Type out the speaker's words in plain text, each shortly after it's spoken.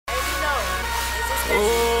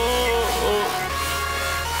Oh,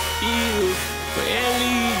 you for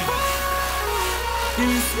Ellie.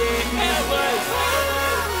 Demon said ever.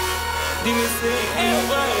 Demon said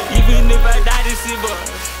ever. Even if I die this shit, but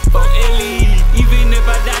for Ellie. Even if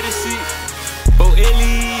I die this shit, for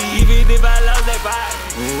Ellie. Even if I lost that fight,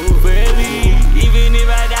 for Ellie. Even if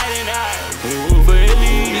I die tonight, for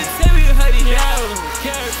Ellie. They tell me to hurt it down,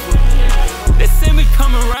 careful. They see me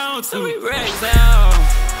come around to me racks out.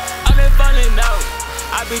 I've been falling out.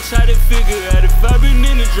 I've been trying to figure out if I've been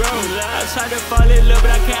in the drone. I try to fall in love,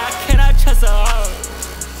 but I cannot trust her all.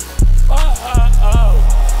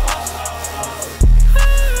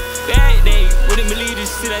 Bad day, wouldn't believe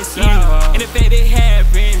this shit I see. And the fact it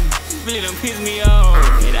happened really done piss me off.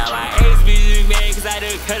 And all my ex bitches mad cause I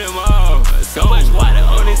done cut them off. So much water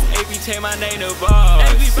on this AP, change my name to ball.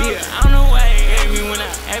 Yeah, I don't know why they hate me when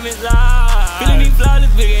I haven't lost. Feeling these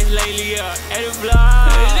flawless big ass lately, yeah, at the vlog.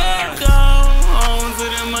 Let's go on to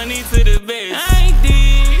the money, to the best. I ain't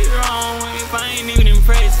did wrong if I ain't even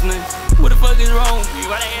impressed, man. What the fuck is wrong with me?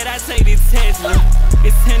 Why the hell I take this Tesla?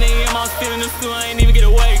 It's 10 a.m. I was feeling the stool, I ain't even get a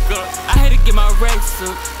wake up. I had to get my racks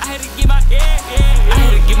up. I had to get my I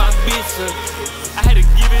had to get my bitch up. I had to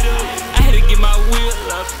give it up. I had to get my wheel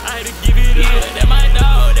up. I had to give it up. Yeah, that's my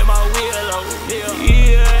dog, that's my wheel up.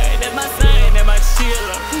 Yeah, that's my son, that's my chill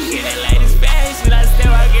up. Yeah, that lady's fashion, I still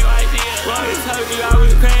I get my deal. Well, I told you I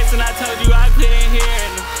was crashing, I told you I couldn't hear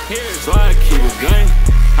it. So I keep it going.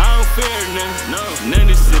 I don't fear nothing, no. None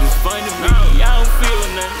of this shit is fun to me. I don't feel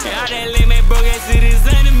nothing. All that limit broke ass shit is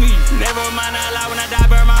under me. Never mind, I lie when I die,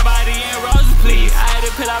 burn my body in roses, please. I had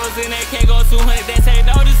a pill, I was in that, can't go 200, that's ain't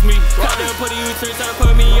notice me. Called her, put a U-turn, try to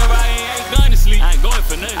put me over, I ain't going to sleep. I ain't going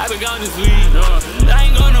for nothing. I been gone this week, no. I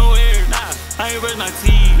ain't going nowhere, nah. I ain't brush my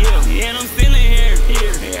teeth, yeah, and I'm still in here.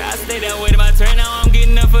 Yeah, I stay that way to my turn, now I'm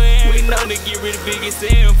getting up for air. We know to get rid of biggest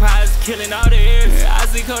enterprise, killing all the air. I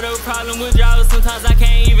see code a problem with drivers, sometimes I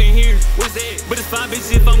can't even hear. What's that? But it's fine, bitch,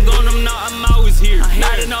 if I'm going, I'm always here.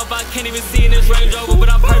 Not enough, I can't even see in this Range Rover, but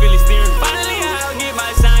I'm perfectly still.